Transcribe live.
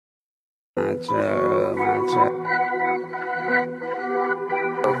My trap.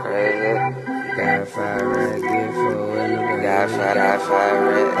 Go crazy. Got 5 red, get 4 in the got 5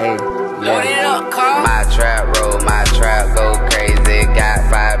 red. Hey, load it up, Carl. My trap roll, my trap go crazy. Got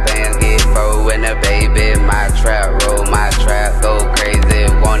 5 bands, get 4 in the baby. My trap roll, my trap go crazy.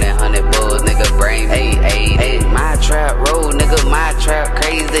 Wanted 100 bulls, nigga, bring me. Hey, my trap roll, nigga, my trap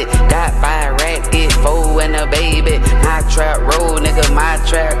crazy. Got 5 racks, get 4 in the baby. My trap roll, nigga, my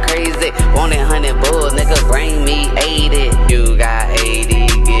trap crazy. Wanted 100 bulls, nigga, bring me 80. You got 80,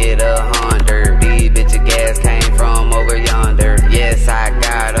 get 100. These bitches gas came from over yonder. Yes, I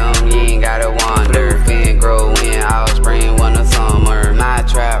got them, you ain't gotta wonder. Fin growing, all spring, winter, summer. My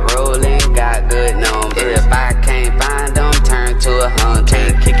trap rolling, got good numbers. If I can't find them, turn to a hunter.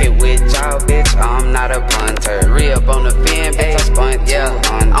 Can't kick it with y'all, bitch, I'm not a punter. Re-up on the fin, bitch, I spun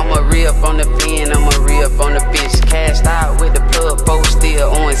 200. I'ma re-up on the fin, I'ma re-up on the fish. Cashed out with the plug, folks still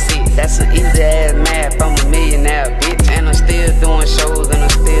on 6. That's an easy ass math, I'm a millionaire, bitch. And I'm still doing shows and I'm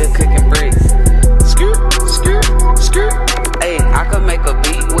still cooking bricks. Skirt. Ayy, I could make a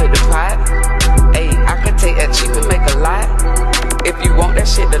beat with the pot. Ayy, I could take that cheap and make a lot. If you want that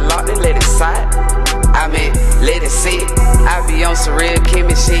shit to lock, then let it sit. I mean, let it sit. I be on some real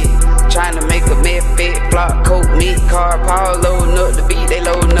Kimmy shit. Trying to make a meth fit, flock, coke, meat, car, power, loading up the beat, they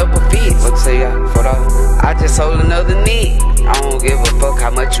loading up a fit. What say ya? $4. I just sold another knee. I don't give a fuck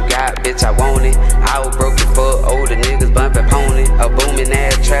how much you got, bitch, I want it. I was broke as fuck, older niggas bumping pony. A booming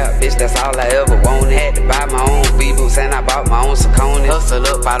ass trap, bitch, that's all I ever wanted. Had to buy my own boots and I bought my own Saucony. Hustle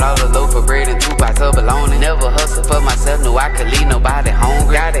up, bought all the loaf of bread and 2 pots of bologna. Never hustle for myself, knew I could leave nobody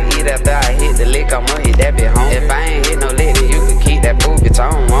hungry. Gotta eat after I hit the lick, I'ma hit that bitch home. If I ain't hit no lick, then you can keep that food, bitch,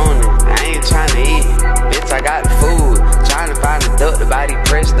 I don't want it. I ain't tryna eat, bitch, I got the food. Tryna find a duck, the body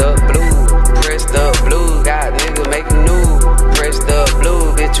pressed up blue. Pressed up blue, got niggas making news. Pressed up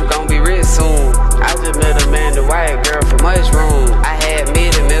blue, bitch, you gon' be rich soon. I just met a man, the white girl from Mushroom. I had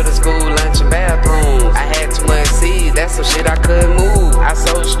mid and middle school lunch and bathrooms. I had too much seeds, that's some shit I couldn't move. I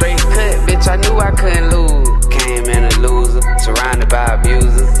sold straight cut, bitch, I knew I couldn't lose. Came in a loser, surrounded by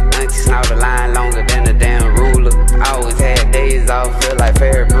abusers. Auntie snout a line longer than a damn ruler. I always had days off, feel like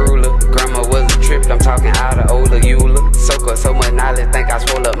Ferris Bueller. Grandma was a trip, I'm talking Outta, Euler. Soak up so much knowledge, think I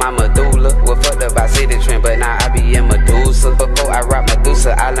swole up my medulla. Was fucked up by city trend, but now I be in Medusa. Before I rock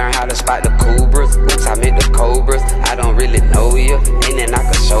Medusa, I learned how to spot the cobras. Oops, I meant the cobras. I don't really know ya, ain't then I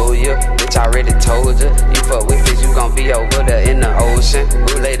can show ya. Bitch, I already told ya. You fuck with fish, you gon' be over there in the ocean.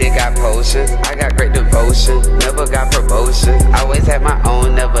 Roulette, they got potions. I got great devotion, never got promotion. Always had my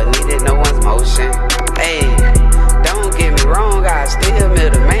own, never needed no one's motion. Hey, don't get me wrong, I still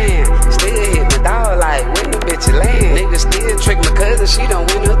middleman. Still hit my dog like when the bitch land. Niggas still trick my cousin, she done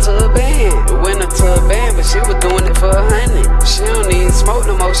win her to a band. Win her to a band, but she was doing it for 100. She don't need smoke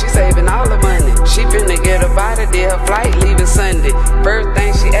no more, she saving all the money. She finna get her body, did her flight leaving Sunday. First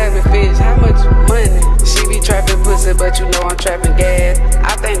thing she asked me, bitch, how much money? She be trapping pussy, but you know I'm trapping gas.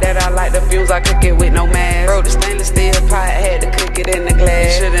 I think that I like the fumes, I cook it with no mask. Bro, the stainless steel pot, had to cook it in the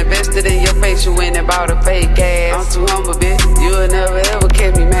glass. Should invested in your face, you went and bought a fake ass. I'm too humble, bitch, you'll never ever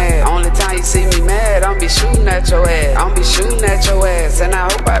catch me mad. Only time you see me mad, I'm be shooting at your ass. I'm be shooting at your ass, and I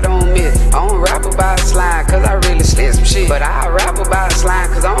hope I don't miss. I don't rap about slime, cause I really slid some shit. But I rap about slime,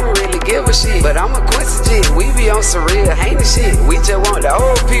 cause I don't really give a shit. But I'm a quincy jit, we be on some real heinous shit. We just want the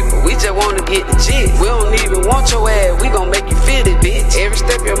old people, we just wanna get the jit. We don't even want your ass, we gon' make you feel it, bitch. Every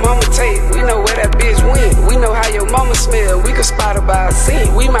step your mama take, we know where that bitch went. We know how your mama smell, we can spot her by a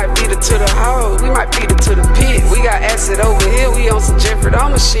scent. We might feed her to the house, we might feed her to the pit. We got acid over here, we on some Jeffrey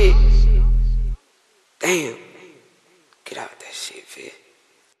Dahmer shit. Damn, get out that shit, fit.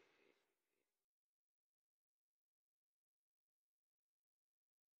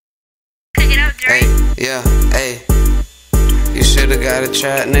 Hey, yeah, hey. You shoulda got a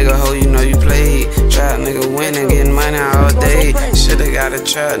trap nigga, ho, you know you played. Trap nigga winning, getting money all day. Shoulda got a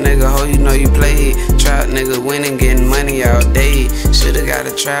trap nigga, ho, you know you played. Trap nigga winning, getting money all day. Shoulda got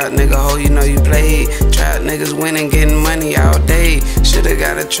a trap nigga, ho, you know you played. Trap niggas winning, getting money all day. Shoulda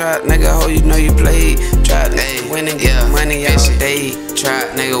got a trap nigga, ho, you know you played. Trap nigga winning, getting money all day.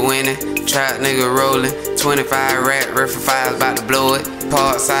 Trap nigga winning, trap nigga rolling. 25 rack, refer files, about to blow it.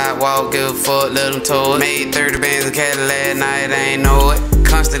 Park sidewalk, give a fuck, let them tow it. Made 30 bands in Cadillac, night, I ain't know it.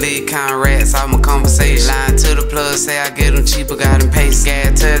 Constantly count rats, all my conversation. Lying to the plug, say I get them cheaper, got them pace.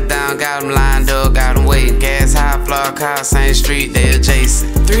 Gas touchdown, got them lined up, got them waiting. Gas high, floor, car, same street, they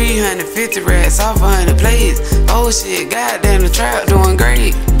adjacent. 350 rats off 100 plays. Oh shit, goddamn, the trap doing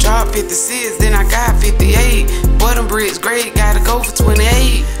great. Drop 56, then I got 58. Boy, them bricks great, gotta go for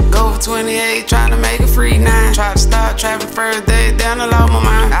 28. Go for 28, tryna make a free 9. Tried to start trapping first day, down I lost my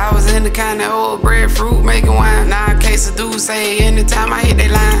mind. I was in the kind of old breadfruit making wine. 9 cases of Douce, anytime I hit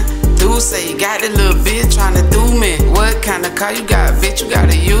that line. Douce, got that little bitch tryna do me. What kind of car you got, bitch? You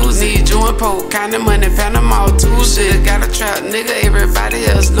gotta use. Need you and Pope, kind of money, Panama Tuesday. Got a trap nigga, everybody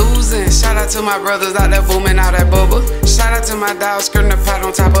else losing. Shout out to my brothers out there booming, all that bubble. Shout out to my dog, skirting the pot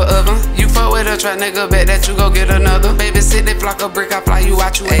on top of oven. You fuck with a trap nigga, bet that you go get another. Baby, sit they flock a brick, I fly you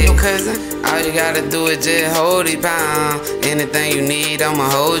out, you and your cousin. All you gotta do is just hold it pound. Anything you need, I'ma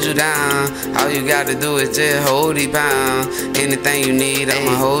hold you down. All you gotta do is just hold it pound. Anything you need,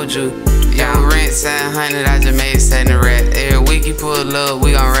 I'ma hold you. Young rent 700, I just made 70 racks. Every week he pull up,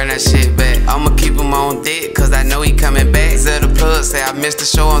 we gon' run that shit back. I'ma keep him on deck, cause I know he coming back. Zell the plug, say I missed the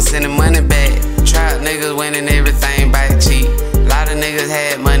show, I'm sending money back. Trap niggas winning everything by cheap. Lot of niggas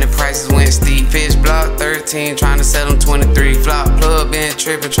had money, prices went steep. Fish block 13, tryna sell them 23. Flop plug been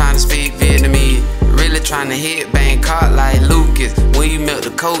trippin', tryna speak Vietnamese. Really tryna hit, bang caught like Lucas. When you milk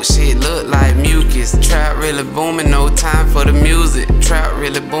the coat, shit look like mucus. Trap really booming, no time for the music. Trap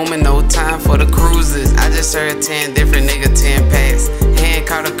really booming, no time for the cruises. I just served 10 different nigga 10 packs. Hand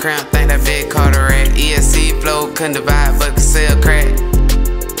caught a cramp, think that big caught a rat. ESC flow couldn't divide but could sell crack.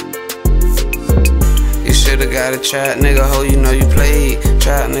 You shoulda got a trap nigga, ho, you know you played.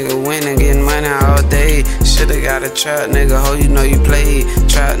 Trap nigga winning, getting money all day. Shoulda got a trap nigga, ho, you know you played.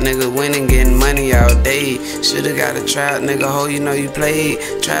 Trap nigga winning, getting money all day. Shoulda got a trap nigga, ho, you know you played.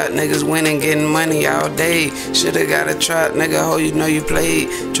 Trap niggas winning, getting money all day. Shoulda got a trap nigga, ho, you know you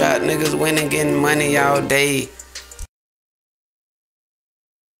played. Trap niggas winning, getting money all day.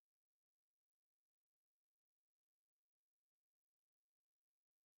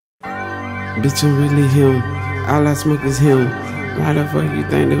 Bitch, I'm really him. All I smoke is him. Why the fuck you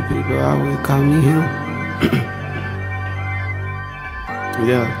think that people always call me him?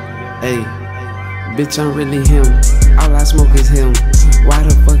 Yeah, hey, bitch, I'm really him. All I smoke is him. Why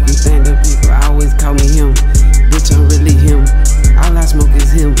the fuck you think that people always call me him? Bitch, I'm really him. All I smoke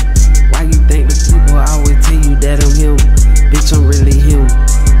is him. Why you think the people always tell you that I'm him? Bitch, I'm really him.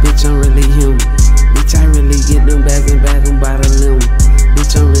 Bitch, I'm really him. Bitch, I really get them bags and bag them by the limb.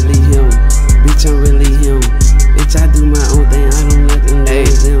 Bitch, I'm really him. Bitch, I'm really him. Bitch, I do my own thing, I don't let them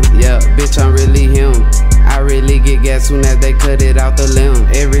do them. Yeah, bitch, I'm really him. I really get gas soon as they cut it out the limb.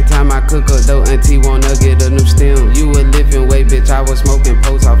 Every time I cook up dough, auntie wanna get a new stem. You a lifting weight, bitch, I was smoking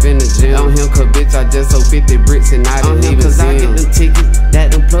posts off in the gym. On him, cause bitch, I just sold 50 bricks and I didn't even cause see I him. get them tickets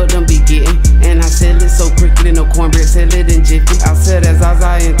that them plug them be getting. And I sell it so quickly, no cornbread, sell it in jiffy. I sell that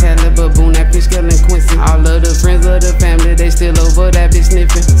Zaza and Caliber, boom, that Fishscale and Quincy. All of the friends of the family, they still over that bitch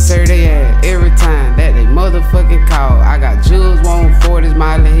sniffing. Sir, they had every time that they motherfucking call. I got jewels, won't 40s,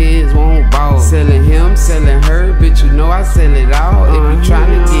 Miley heads, won't ball. Selling him, selling her, bitch, you know I sell it all. If you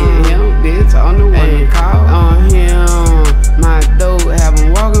tryna get him, bitch, I'm the one to call. On him, my dope, have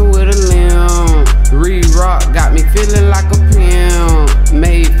him walking with a limb. Re-rock, got me feeling like a pimp.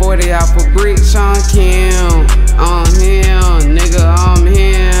 Made 40 off a brick, Sean Kim. On him, nigga, I'm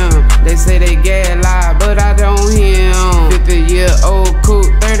him. They say they gas lie, but I don't him. 50-year-old cook,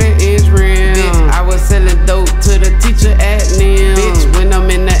 30-inch rim. Bitch, I was selling dope to the teacher at NIM. Bitch, when I'm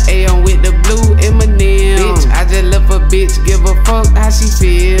in the A, I'm with the blue Eminem. Bitch, I just left a bitch, give a fuck how she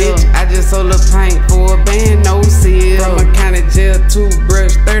feel. Bitch, I just sold a pint for a band, no seal. From a county jail,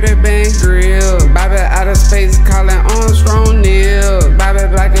 toothbrush, 30-band grill. Bobby out of space, calling Armstrong Neil. Bobby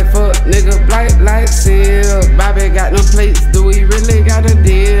black and fuck, nigga black like seal. Bobby got them plates, do we really got a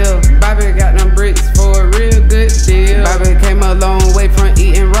deal? Bobby got them bricks for a real good deal. Bobby came a long way from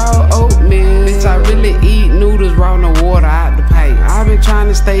eating raw oatmeal. Bitch, I really eat noodles, raw, no water out the pipe. I been trying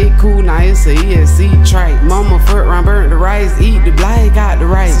to stay cool, now it's a ESC trike. Mama foot round, burnt the rice, eat the blight, got the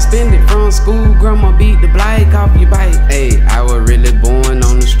rice. Suspended from school, grandma beat the blight off your bike. Hey, I was really born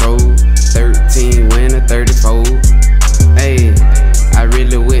on the stroll. 13 winter, 34. Hey, I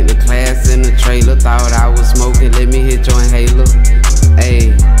really went to class in the trailer. Thought I was smoking, let me hit your inhaler.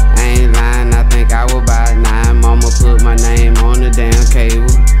 Hey, I ain't lying, I think I was by 9. Mama put my name on the damn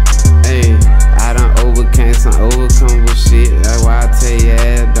cable. Hey, I done overcame some overcomable shit. That's why I tell you,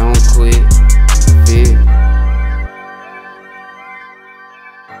 ass, don't quit. Yeah.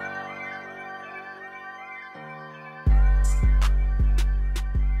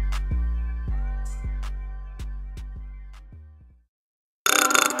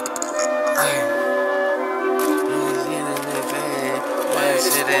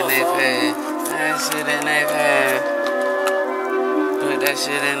 Put that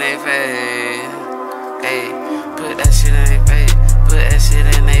shit in they face. Hey, put that shit in they face. Put that shit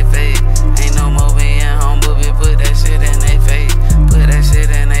in they face. Ain't no more being home, but be put put that shit in they face. Put that shit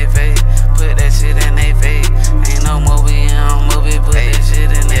in they face. Put that shit in they face. Ain't no movie, ain't no movie. Put that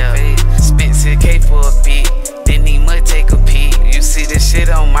shit in they face. Spent 6K for a beat. Didn't even much take a peek. You see this shit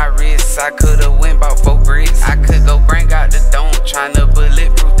on my wrist. I coulda went bought 4 bricks. I could go bring out the dome. Tryna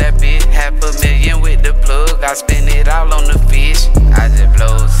bulletproof that bitch. $500,000 with the plug. I spend it all on the fish. I just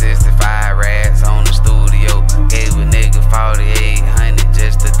blow 65 rats on the studio. Gave a nigga 4,800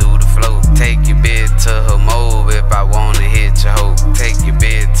 just to do the flow. Take your bitch to her mob if I wanna hit your hoe. Take your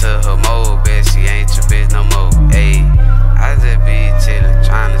bitch to her mob, bet she ain't your bitch no more. Ayy, I just be chillin',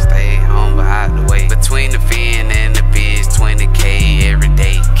 tryna stay home but out the way. Between the fin and the biz, 20K every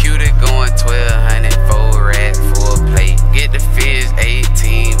day. Cutie going 1,200, 4 rats for a plate. Get the fish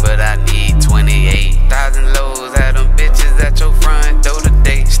 18, but I need 28. 1,000 lows at them bitches at your front door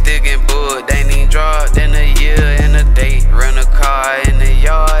today. Still getting bored, they ain't even dropped in a year and a day. Run a car in the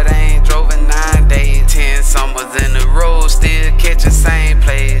yard, I ain't drove in 9 days. 10 summers in a row, still catchin' same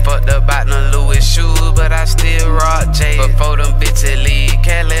place. Fucked up about no Louis shoes, but I still rock J's. Before them bitches leave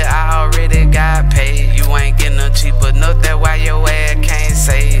Cali, I already got paid. You ain't getting no cheap enough, that's why your ass can't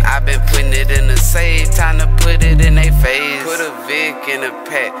save. I been putting it in the safe, time to put it in they face. Put a Vic in a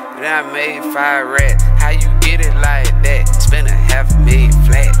pack, then I made 5 rats. How you get it like that? Spend a $500,000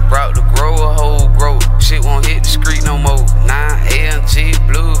 flat. Brought the grow a whole grow, shit won't hit the street no more. 9 AMG,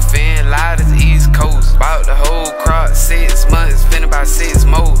 blue fin, loud as East Coast. Bought the whole crop, 6 months, finna about 6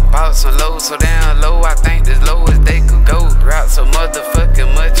 more. Bought some low, so down low, I think as low as they could go. Route so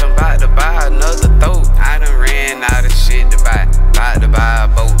motherfucking much, I'm about to buy another throat. I done ran out of shit to buy, about to buy a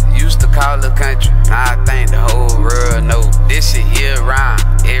boat. Used to call the country, now I think the whole world know. This shit year round,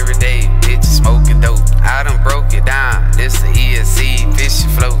 every day, bitches smoking dope. I done broke it down, this a ESC, fishy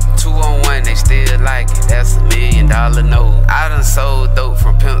float. 2 on 1, they still like it, that's $1 million note. I done sold dope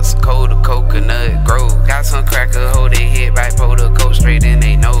from Pensacola to Coconut Grove. Got some cracker, hold they head back, pull the coat straight in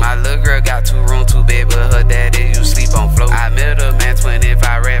they nose. My little girl got 2 rooms, 2 bed, but her daddy used sleep on floor. I met a man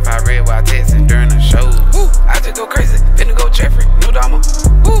 25 rap, I read while texting during the show. Woo, I just go crazy, finna go Jeffrey, new Dama.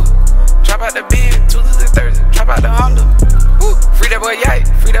 Woo, drop out the bin, Tuesdays and Thursdays, drop out the Honda. Woo, free that boy Yike,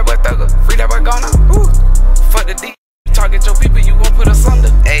 free that boy Thugger, free that boy Ghana. Woo, fuck the D. Target your people, you won't put us under.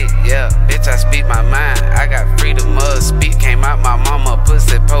 Hey, yeah, bitch, I speak my mind. I got freedom of speech. Came out my mama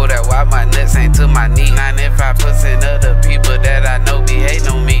pussy pole. That why my nuts ain't to my knee. 95% of the people that I know be hating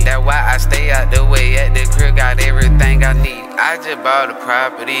on me. That why I stay out the way at the crib. Got everything I need. I just bought a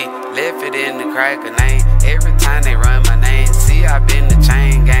property, left it in the cracker name. Every time they run my name, see I been the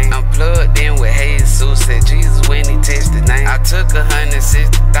chain gang. I'm plugged in with Jesus, said Jesus when he tested name. I took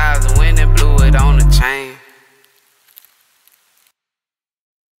 160,000 when they blew it on the chain.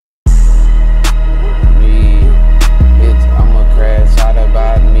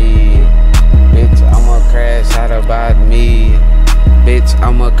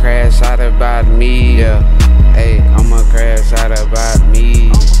 I'ma crash out about me, yeah. Ayy, I'ma crash out about me.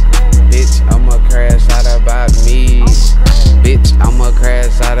 Bitch, I'ma crash out about me. Bitch, I'ma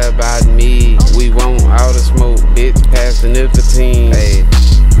crash out about me. We want all the smoke, bitch, pass the nicotine. Ayy,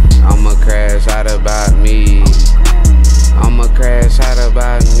 I'ma crash out about me. I'ma crash out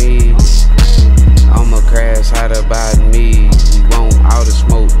about me. I'ma crash out about me. We want all the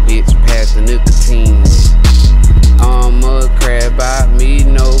smoke, bitch, pass the nicotine. I'ma crash about me,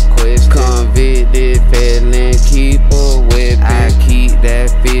 no question. Convicted felon, keep a weapon. I keep that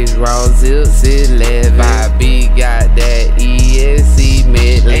fish raw, zips 11. Bobby got that ESC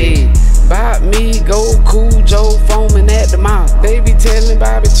medley. Ayy, bout me, go cool, Joe foaming at the mouth. They be telling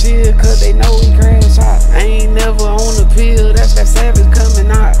Bobby chill, cause they know he crash out. I ain't never on the pill, that's that savage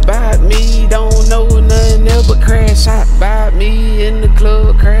coming out. Bout me, don't know nothing else but crash out. Bout me in the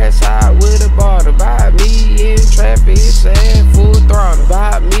club, crash out with a bottle. Bout me in traffic, it's ass full throttle.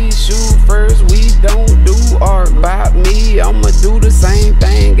 Bout me, shoot first, we don't do art. Bout me, I'ma do the same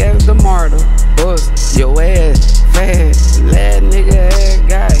thing as the martyr. Bust your ass fast, last nigga ass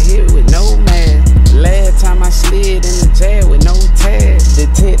got hit with no mask. Last time I slid in the jag with no tag.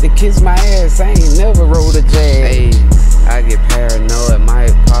 Detective kiss my ass, I ain't never rode a jag. Ayy, I get paranoid,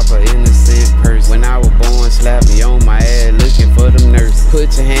 might pop a innocent person. When I was born, slap me on my ass, looking for them nurses.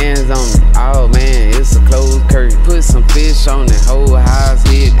 Put your hands on me, oh man, it's a closed curtain. Put some fish on the whole house,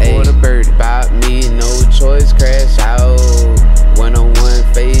 hit quarter birdie. Bout me, no choice, crash out.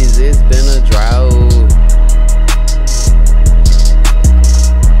 1-on-1 phase, it's been a drought.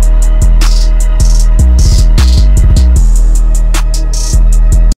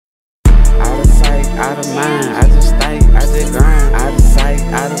 Out of sight, out of mind, I just think, I just grind, I just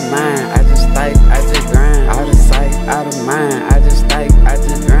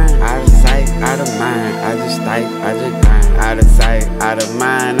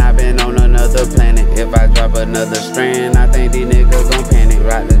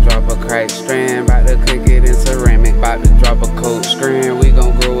white strand, bout to cook it in ceramic, bout to drop a coat strand. We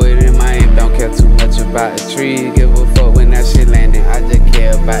gon' grow it in Miami. Don't care too much about the tree, give a fuck when that shit landed. I just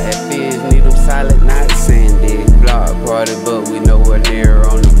care about that fish, need them solid, not sandy. Block party, but we nowhere near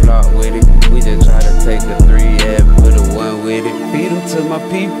on the block with it. We just try to take a 3 and put a 1 with it. Feed them to my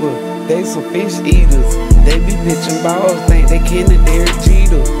people, they some fish eaters. They be pitching balls, think they kin of Derek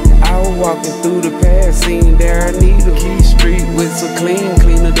Jeter. I was walking through the past, seen there I need a Key Street with some cleaner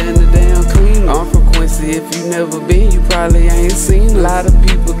than the damn cleaner. I'm from Quincy, if you never been, you probably ain't seen. A lot of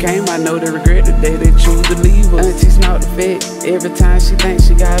people came, I know they regret the day they choose to leave her. Auntie snort the fed, every time she thinks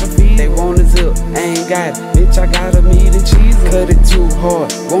she got a feed. They want a zip, I ain't got it, bitch, I got a meat and cheese. Cut it too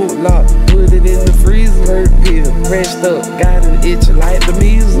hard, won't lock, put it in the freezer. Hurt pill, pressed up, got an itch like the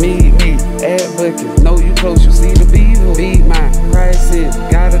measles. Me, add buckets, know you close, you see the beaver. Beat my prices,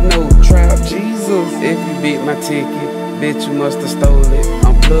 gotta know, trap Jesus. If you beat my ticket, bitch, you musta stole it.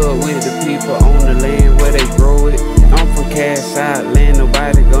 I'm plugged with the people on the land where they grow it. I'm from cash out land,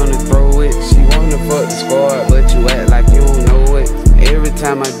 nobody gonna throw it. She wanna fuck the squad, but you act like you don't know it. Every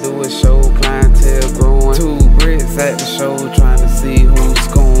time I do a show, clientele growing. 2 bricks at the show, trying to see who's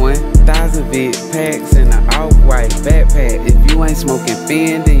scoring. 1,000 bit packs in an off-white backpack. If you ain't smoking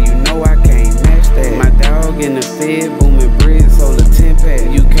fin, then you know I can't match that. My dog in the fed, booming bricks, hold a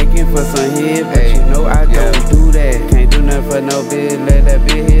 10-pack. You caking for some head, but you know I don't do that. Can't do nothing for no bitch, let that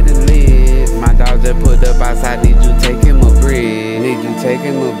bitch hit the lid. My dog just put up outside, need you take him a bread. Need you take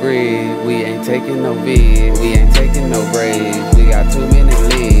him a bread. We ain't taking no vid, we ain't taking no braids. We got too many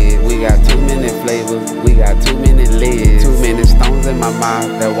lids, we got too many flavors, we got too many lids. Too many stones in my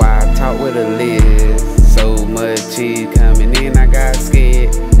mouth, that's why I talk with a lid. So much cheese coming in, I got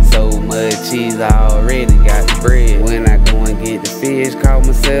scared. So much cheese, I already got the bread. When I go and get the fish, call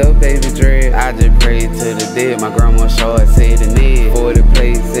myself Baby Dread. I just pray to the dead, my grandma short said the Ned. 40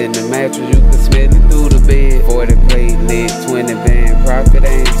 plates in the mattress, you can smell it through the bed. 40 plate lit, 20 band, profit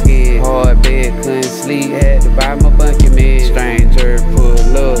ain't scared. Hard bed, couldn't sleep, had to buy my bunkie med. Stranger pull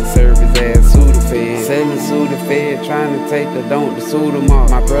up, service ass Sudafed. Selling Sudafed, trying to take a don't to suit them all.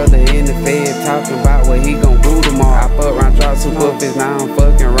 My brother in the Fed, talking about what he gon' do tomorrow. I fuck around, drop super fish, now I'm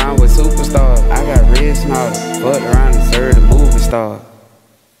fucking around with superstars. I got red snorter, fucked around and served a movie star.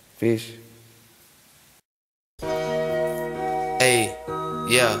 Fish. Hey,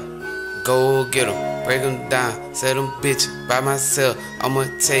 yeah, go get 'em, break 'em down, set 'em bitches by myself. I'ma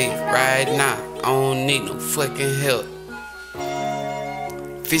tell you right now, I don't need no fucking help.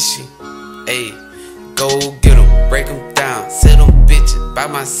 Fishy, hey, go get 'em, break 'em down, set 'em bitches by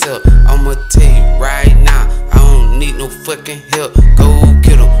myself. I'ma tell you right now, I don't need no fucking help. Go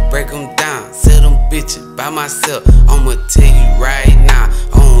get 'em, break 'em down, set 'em bitches by myself. I'ma tell you right now,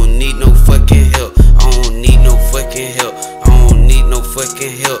 I don't need no fucking help. I don't need no fucking help. I don't need no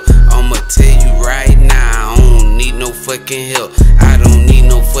fucking help. I'ma tell you right now, I don't need no fucking help. I don't need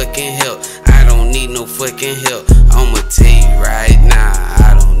no fucking help. I don't need no fucking help. I'ma tell you right now,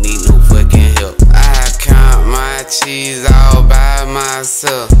 I don't need no fucking help. I count my cheese all by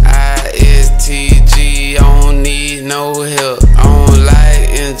myself. ISTG, I don't need no help. I don't like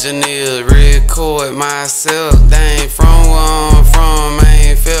engineers, record myself. They ain't from where I'm from, I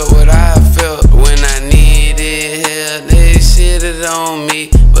ain't felt what I felt. When I needed help, they shitted on me.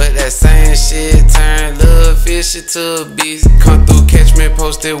 But that same shit turned little fishy to a beast. Come through, catch me,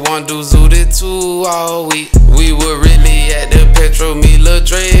 posted 1, do zooted 2 all week. We were really at the Petro, me, Lil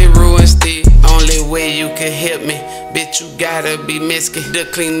Dre, ruin Steve. Only way you can help me, bitch, you gotta be Mexican. The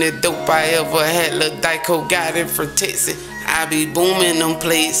cleanest dope I ever had, Lil Dyko got it from Texas. I be booming them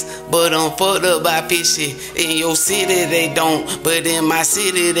plates, but I'm fucked up by fishy. In your city they don't, but in my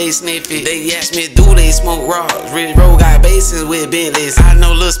city they sniffy. They ask me, do they smoke rocks? Rich Bro got bases with Bentleys. I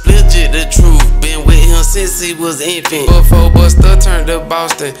know Lil Splitget the truth, been with him since he was infant. Before Buster turned to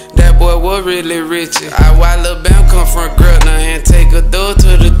Boston, that boy was really rich. I watched Lil Bam come from Gretna and take a dog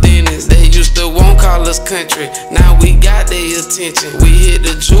to the dentist. They used to won't call us country, now we got their attention. We hit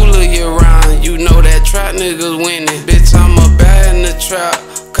the jeweler year round, you know that trap niggas winning. Bitch, I'm a bad in the trap,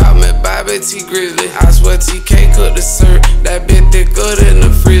 call me Bobby T Grizzly. I swear TK cooked the syrup, that bitch thicker than the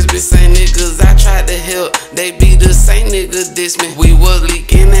frisbee. Same niggas I tried to help, they be the same niggas diss me. We was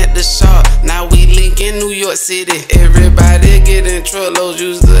leaking at the shop, now we link in New York City. Everybody get in truckloads,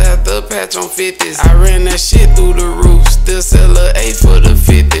 used to have to patch on 50s. I ran that shit through the roof, still sell a 8 for the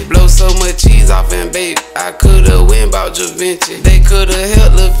 50. Blow so much cheese off and babe, I coulda went bout Javinci. They coulda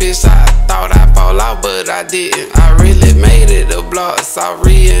helped Lil Fish, I thought I'd fall out but I didn't. I really made it a block,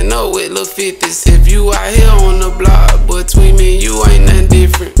 sorry and no with Lil 50s. If you out here on the block, between me and you ain't nothing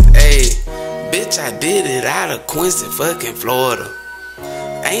different. Ayy, bitch, I did it out of Quincy, fucking Florida.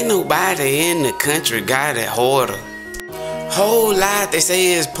 Ain't nobody in the country got it harder. Whole lot they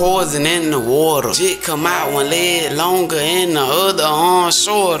say is poison in the water. Shit come out one leg longer and the other arm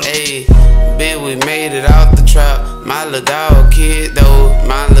shorter. Ayy, bet we made it out the trap. My little dog kid though.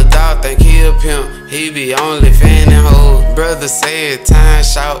 My little dog think he a pimp. He be only fanning hoes. Brother said time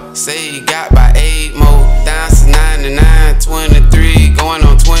short. Say he got by 8 more. Down to 99, 23, going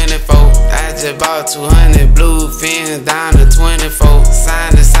on 24. I just bought 200 blue fins down to 24.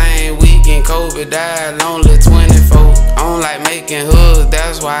 Signed the same weekend, Kobe died, only 24. I don't like making hoods,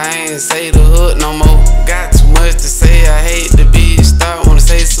 that's why I ain't say the hood no more. Got too much to say, I hate to be start, wanna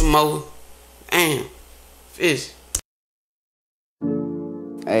say some more. Damn, fish.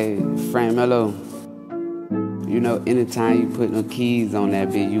 Hey, Frank Mellow, you know, anytime you put no keys on that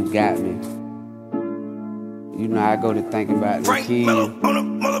bitch, you got me. You know, I go to think about the keys, and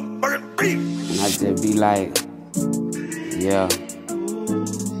I just be like, yeah.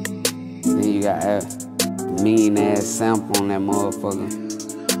 Then you got that mean ass sample on that motherfucker.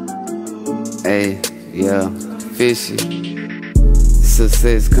 Hey, yeah, fishy.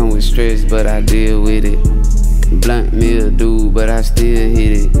 Success come with stress, but I deal with it. Blunt meal dude, but I still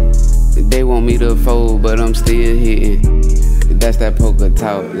hit it. They want me to fold, but I'm still hitting. That's that poker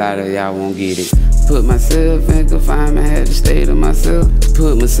talk, a lot of y'all won't get it. Put myself in confinement, had to stay to myself.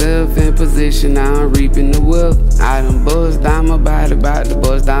 Put myself in position, now I'm reaping the wealth. I done buzzed down my body, bout to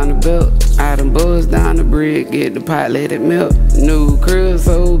buzz down the belt. I done buzzed down the brick, get the pot, let it melt. New crib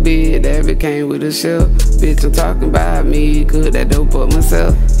so big that it came with a shelf. Bitch, I'm talking about me, cook that dope up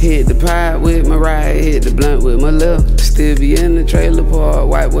myself. Hit the pot with my right, hit the blunt with my left. Still be in the trailer park,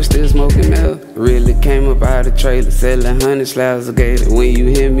 white boy still smoking meth. Really came up out the trailer, selling 100 slabs of gator. When you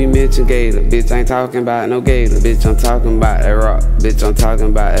hear me mention gator, bitch, I ain't talking about no gator. Bitch, I'm talking about that rock. Bitch, I'm talking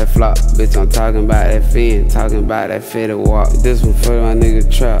about that flop. Bitch, I'm talking about that fin. Talking about that fitted walk. This one for my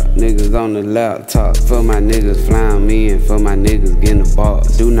niggas trap. Niggas on the laptop. For my niggas flying me and for my niggas getting the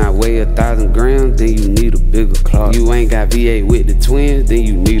box. Do not weigh 1,000 grams, then you need a bigger clock. You ain't got V8 with the twins, then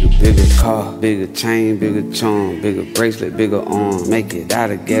you need a bigger car. Bigger chain, bigger charm. Bigger bracelet, bigger arm. Make it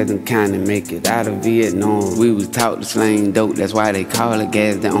out of Gadsden County, make it out of Vietnam. We was taught to slang dope, that's why they call it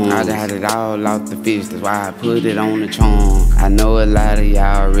Gadsden on. I got it all off the fish, that's why I put it on the charm. I know a lot of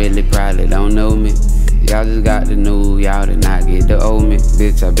y'all really probably don't know me. Y'all just got the new, y'all did not get the old me.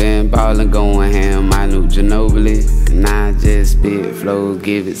 Bitch, I been ballin', going ham, my new Ginobili. And I just spit flows,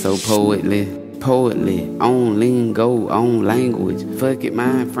 give it so poetly. Poetly, on lingo, on language. Fuck it,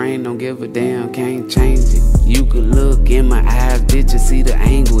 mind frame, don't give a damn, can't change it. You could look in my eyes, bitch, and see the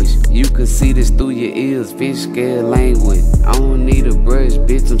anguish. You could see this through your ears, Fishscale language. I don't need a brush,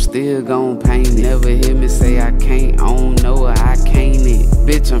 bitch, I'm still gon' paint it. Never hear me say I can't, I don't know it, I can't it.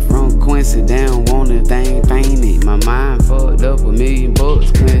 Bitch, I'm from Quincy, they don't want a thing painted. My mind fucked up, $1 million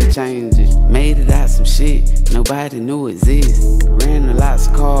bucks, couldn't change it. Made it out some shit, nobody knew exist. Ran a lots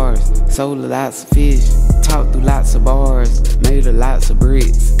of cars, sold a lots of fish. Talked through lots of bars, made a lots of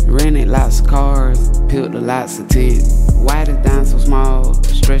bricks. Rented lots of cars, peeled a lots of tits. Why the down so small,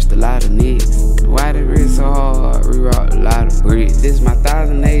 stretched a lot of nicks. Why the wrist so hard, rerocked a lot of bricks. This my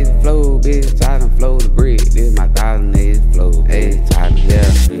 1,000 days flow, bitch, I done flow the brick. This my 1,000 days flow, bitch, I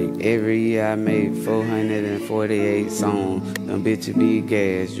done every year I made 448 songs. Them bitches be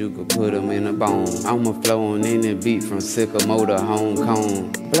gas, you could put them in a bone. I'ma flow on any beat from Sycamore to Hong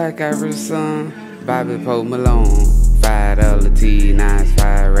Kong. Black Irish Sun, Bobby Poe Malone. $5 T, 9's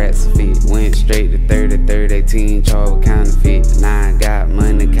 5 rats a fit. Went straight to 30, 18, charge counterfeit. Now I got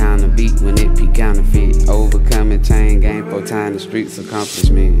money counter beat when it be counterfeit. Overcoming chain gang, 4 times the streets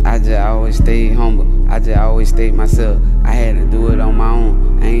accomplishment. I just always stayed humble, I just always stayed myself. I had to do it on my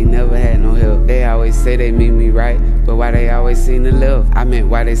own, I ain't never had no help. They always say they meet me right, but why they always seen the left? I meant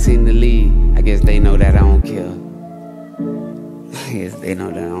why they seen the lead. I guess they know that I don't care. I guess they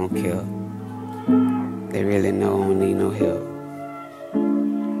know that I don't care. They really know I don't need no help.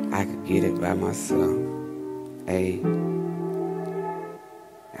 I could get it by myself. Hey,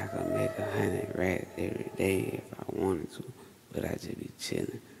 I could make 100 racks every day if I wanted to, but I just be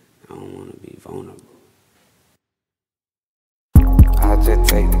chillin'. I don't wanna be vulnerable. I just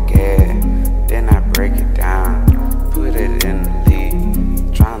take the gas, then I break it down, put it in the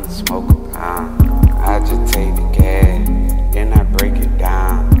lead, trying to smoke a pound. I just take the gas, then I break it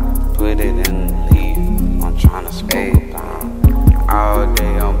down, put it in the lead, I'm trying to smoke a pound. All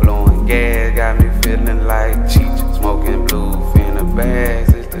day I'm blowing gas, got me feeling like Cheech, smoking blue finna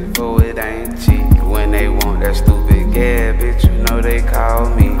bags, it's the fool, it ain't cheap. When they want that stupid gas, bitch, you know they call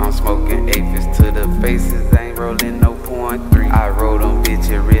me. I'm smoking aphids to the faces, ain't rolling no .3. I roll them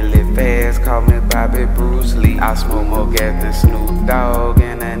bitches really fast, call me Bobby Bruce Lee. I smoke more gas than Snoop Dogg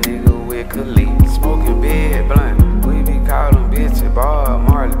and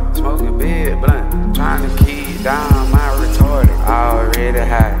down my retarded. Already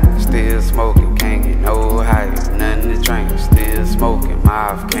high, still smoking, can't get no higher. Nothing to drink, still smoking,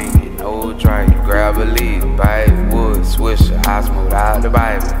 mouth can't get no dry. Grab a leaf, bite wood, swisher, I smoke out the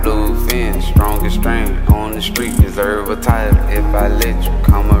Bible. Blue fin, strongest strain on the street, deserve a title. If I let you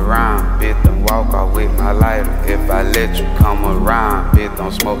come around, bitch, don't walk off with my lighter. If I let you come around, bitch,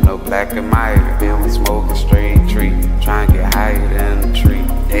 don't smoke no black and mild. Bitch, we smoking straight tree, trying to get higher than the tree.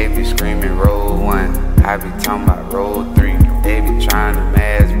 They be screaming roll 1, I be talking about roll 3. They be trying to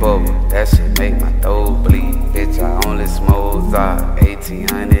mash bubble, that shit make my throat bleed. Bitch, I only smoke Zod,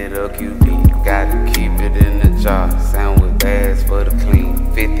 1800 or QB. Gotta keep it in the jar, sandwich bags for the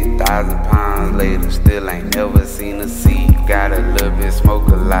clean. 50,000 pounds later, still ain't never seen a seed. Got a little bit, smoke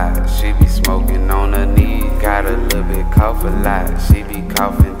a lot, she be smoking on her knees. Got a little bit, cough a lot, she be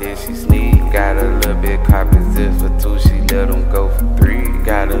coughing, then she sneeze. Got a little bit, copy zips for 2, she let them go for 3.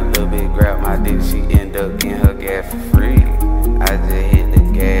 Got a little bit, grab my dick, she end up getting her gas for free. I just hit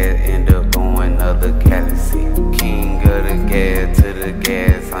the gas, end up going other galaxy. King of the gas to the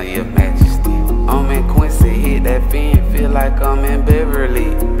gas on your majesty. I'm in Quincy, hit that fin, feel like I'm in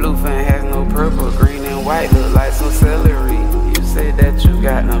Beverly. Blue fin has no purple, green and white, look like some celery. You say that you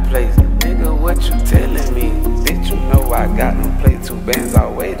got no place, nigga, what you telling me? Bitch, you know I got no place, 2 bands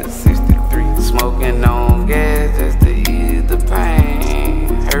all way to 63. Smoking on gas just to ease the pain.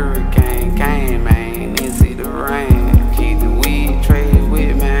 Hurricane came, man, didn't see the rain. Keep the weed, trade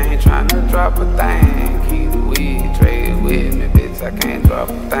with me, I ain't tryna drop a thing. Keep the weed, trade with me, bitch, I can't drop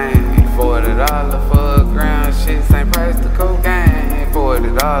a thing. $40 for a gram, shit ain't price to cocaine.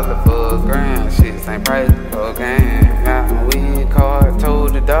 $40 for a gram, shit ain't price to cocaine. Got my weed card,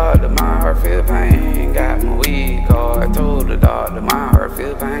 told the dog that my heart feel pain. Got my weed card, told the dog that my heart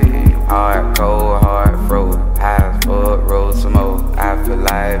feel pain. Hard, cold, hard, frozen, high as fuck, roll some more. I feel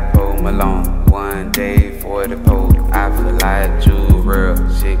like Post Malone, one day for the pole. I feel like Jewel,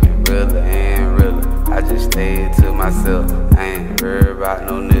 shit get realer and realer. I just stayed to myself, I ain't worried about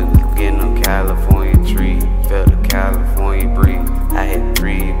no niggas. Getting no California tree, felt the California breeze. I had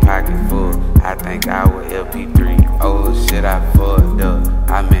 3 pockets full, I think I was LP3. Oh shit, I fucked up,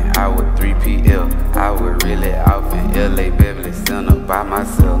 I meant I was 3PL. I was really off in LA, Beverly Center by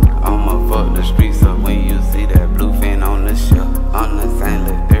myself. I'ma fuck the streets up when you see that blue fin on the shelf. On the same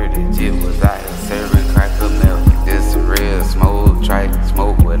little dirty jit was out here serving cracker milk. This a real smoke, try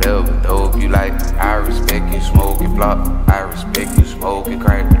smoke whatever dope you like. I respect you smoking block, I respect you smoking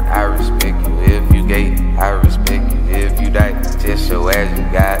crack. I respect you if you gay, I respect you if you die. Just show as you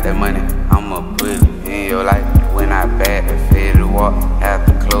got that money, I'ma put it in your life. When I back and faded walk, have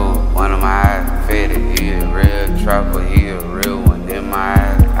to close one of my eyes. Faded, he a real trapper, he a real one in my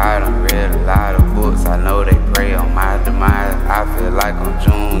eyes. I done read a lot of books, I know they pray on my demise. I feel like I'm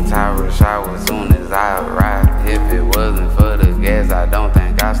June Tower shower soon as I arrive. If it wasn't for the gas, I don't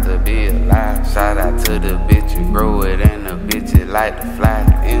think I'd still be alive. Shout out to the bitch, you grow it and the bitch it like to fly.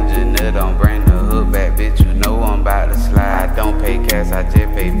 Engineer don't bring the hook back, bitch, you know I'm about to slide. I don't pay cash, I just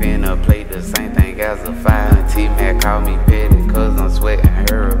pay finna play the same thing as a 5. T-Mac call me petty, cause I'm sweating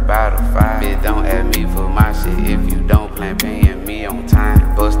her about a 5. Bitch, don't ask me for my shit if you don't plan paying me on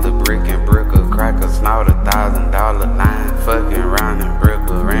time. Bust a brick and brick a cracker, snort $1,000 line. Fucking round and brick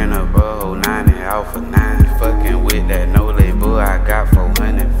a ran up a whole 90 off a 9. Fucking with that no label, I got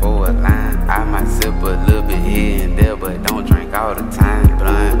 400 for a line. I might sip a little bit here and there, but don't drink all the time.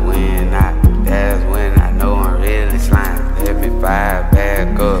 Blunt when that's when I know I'm really slime. Let me fire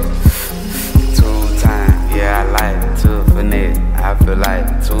back up 2 times, yeah, I like to finesse. I feel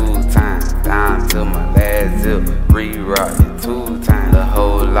like 2 times, down to my last zip. Re-rock it 2 times, the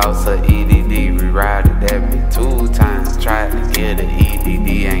whole loss of EDD. Rerouted that bitch 2 times. Tried to get a EDD,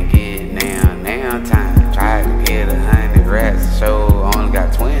 ain't get now time. Tried to get 100 rats, show only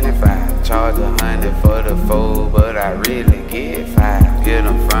got 25. Charge 100 for the 4, but I really get